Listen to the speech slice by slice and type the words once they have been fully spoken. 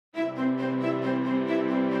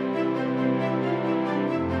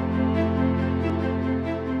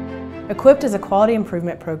EQUIPPED is a quality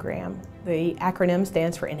improvement program. The acronym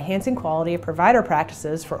stands for Enhancing Quality of Provider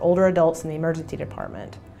Practices for Older Adults in the Emergency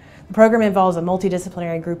Department. The program involves a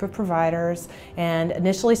multidisciplinary group of providers and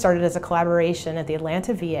initially started as a collaboration at the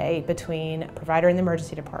Atlanta VA between a provider in the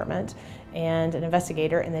emergency department and an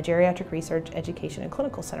investigator in the Geriatric Research, Education, and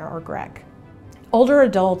Clinical Center, or GREC. Older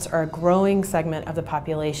adults are a growing segment of the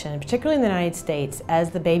population, particularly in the United States, as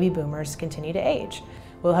the baby boomers continue to age.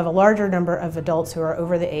 We'll have a larger number of adults who are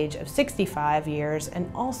over the age of 65 years,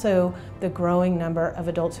 and also the growing number of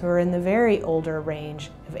adults who are in the very older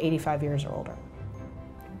range of 85 years or older.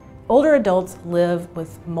 Older adults live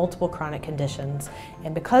with multiple chronic conditions,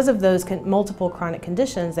 and because of those multiple chronic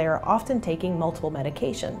conditions, they are often taking multiple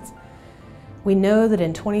medications. We know that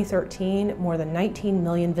in 2013, more than 19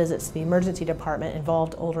 million visits to the emergency department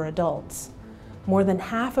involved older adults. More than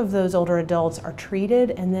half of those older adults are treated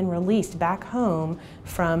and then released back home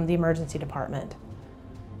from the emergency department.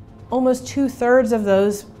 Almost 2/3 of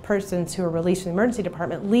those persons who are released from the emergency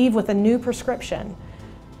department leave with a new prescription.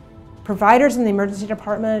 Providers in the emergency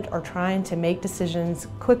department are trying to make decisions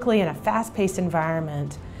quickly in a fast-paced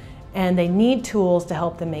environment, and they need tools to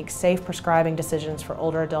help them make safe prescribing decisions for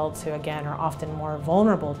older adults who, again, are often more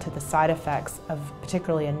vulnerable to the side effects of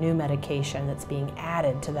particularly a new medication that's being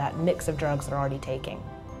added to that mix of drugs they're already taking.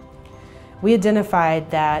 We identified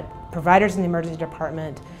that providers in the emergency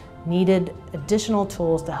department needed additional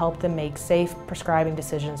tools to help them make safe prescribing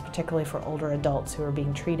decisions, particularly for older adults who are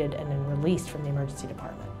being treated and then released from the emergency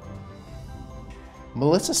department.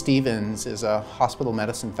 Melissa Stevens is a hospital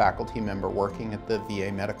medicine faculty member working at the VA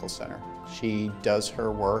Medical Center. She does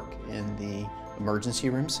her work in the emergency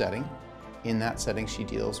room setting. In that setting, she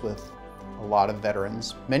deals with a lot of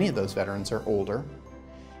veterans. Many of those veterans are older.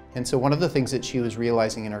 And so one of the things that she was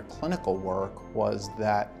realizing in her clinical work was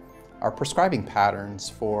that our prescribing patterns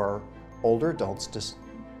for older adults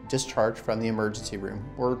discharged from the emergency room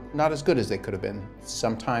were not as good as they could have been.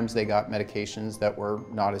 Sometimes they got medications that were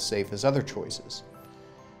not as safe as other choices.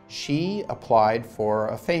 She applied for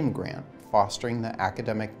a FAME grant, fostering the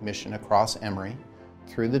academic mission across Emory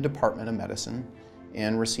through the Department of Medicine,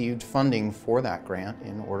 and received funding for that grant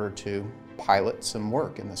in order to pilot some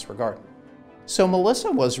work in this regard. So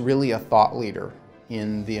Melissa was really a thought leader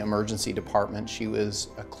in the emergency department. She was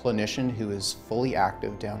a clinician who is fully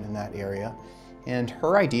active down in that area, and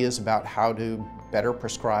her ideas about how to better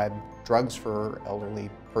prescribe drugs for elderly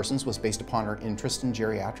persons was based upon her interest in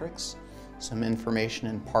geriatrics, some information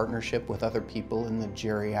in partnership with other people in the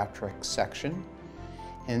geriatric section.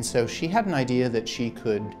 And so she had an idea that she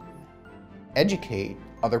could educate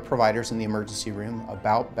other providers in the emergency room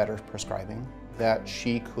about better prescribing, that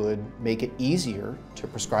she could make it easier to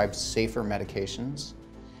prescribe safer medications,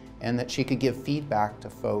 and that she could give feedback to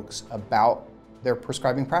folks about their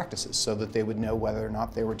prescribing practices so that they would know whether or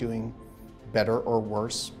not they were doing better or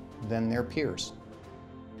worse than their peers.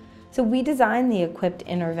 So we designed the EQUIPPED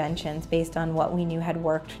interventions based on what we knew had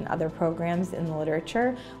worked in other programs in the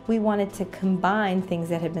literature. We wanted to combine things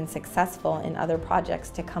that had been successful in other projects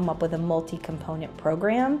to come up with a multi-component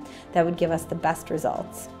program that would give us the best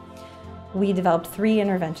results. We developed 3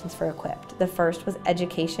 interventions for EQUIPPED. The first was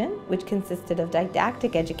education, which consisted of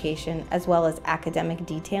didactic education as well as academic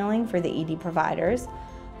detailing for the ED providers.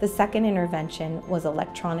 The second intervention was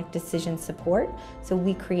electronic decision support. So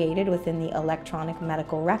we created within the electronic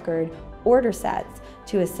medical record order sets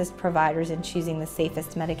to assist providers in choosing the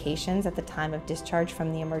safest medications at the time of discharge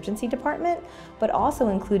from the emergency department, but also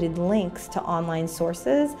included links to online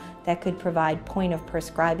sources that could provide point of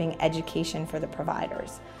prescribing education for the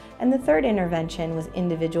providers. And the third intervention was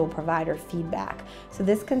individual provider feedback. So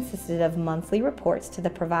this consisted of monthly reports to the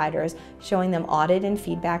providers showing them audit and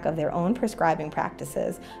feedback of their own prescribing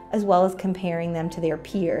practices, as well as comparing them to their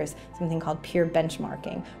peers, something called peer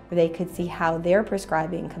benchmarking, where they could see how their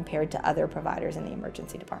prescribing compared to other providers in the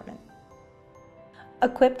emergency department.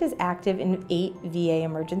 EQUIPPED is active in 8 VA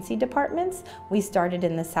emergency departments. We started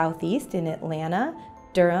in the Southeast in Atlanta,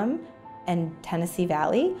 Durham, and Tennessee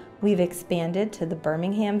Valley. We've expanded to the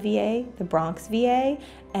Birmingham VA, the Bronx VA,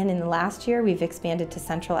 and in the last year we've expanded to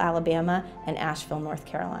Central Alabama and Asheville, North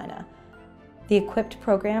Carolina. The EQUIPPED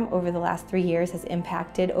program over the last 3 years has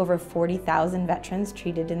impacted over 40,000 veterans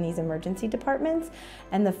treated in these emergency departments,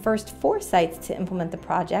 and the first 4 sites to implement the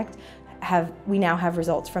project we now have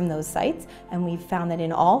results from those sites, and we've found that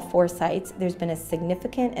in all 4 sites there's been a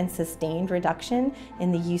significant and sustained reduction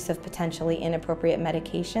in the use of potentially inappropriate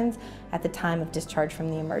medications at the time of discharge from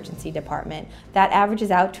the emergency department. That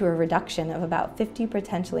averages out to a reduction of about 50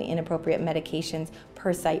 potentially inappropriate medications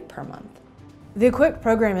per site per month. The EQUIP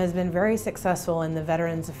program has been very successful in the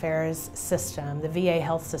Veterans Affairs system, the VA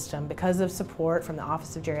health system, because of support from the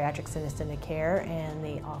Office of Geriatrics and Extended Care and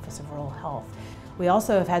the Office of Rural Health. We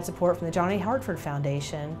also have had support from the Johnny Hartford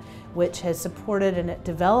Foundation, which has supported the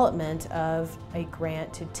development of a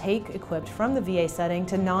grant to take EQUIP from the VA setting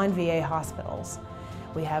to non-VA hospitals.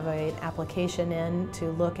 We have an application in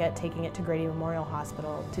to look at taking it to Grady Memorial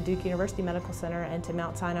Hospital, to Duke University Medical Center, and to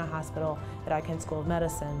Mount Sinai Hospital at Icahn School of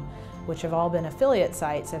Medicine, which have all been affiliate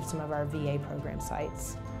sites of some of our VA program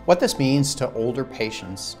sites. What this means to older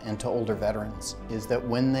patients and to older veterans is that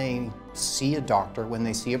when they see a doctor, when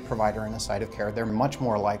they see a provider in a site of care, they're much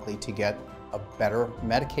more likely to get a better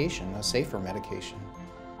medication, a safer medication.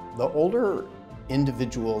 The older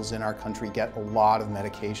individuals in our country get a lot of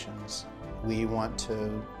medications. We want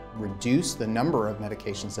to reduce the number of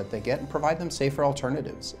medications that they get and provide them safer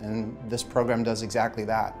alternatives, and this program does exactly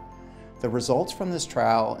that. The results from this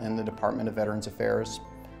trial in the Department of Veterans Affairs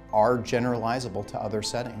are generalizable to other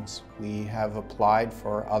settings. We have applied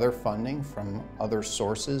for other funding from other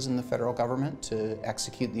sources in the federal government to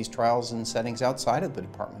execute these trials in settings outside of the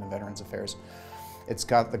Department of Veterans Affairs. It's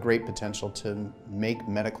got the great potential to make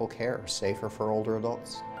medical care safer for older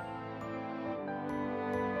adults.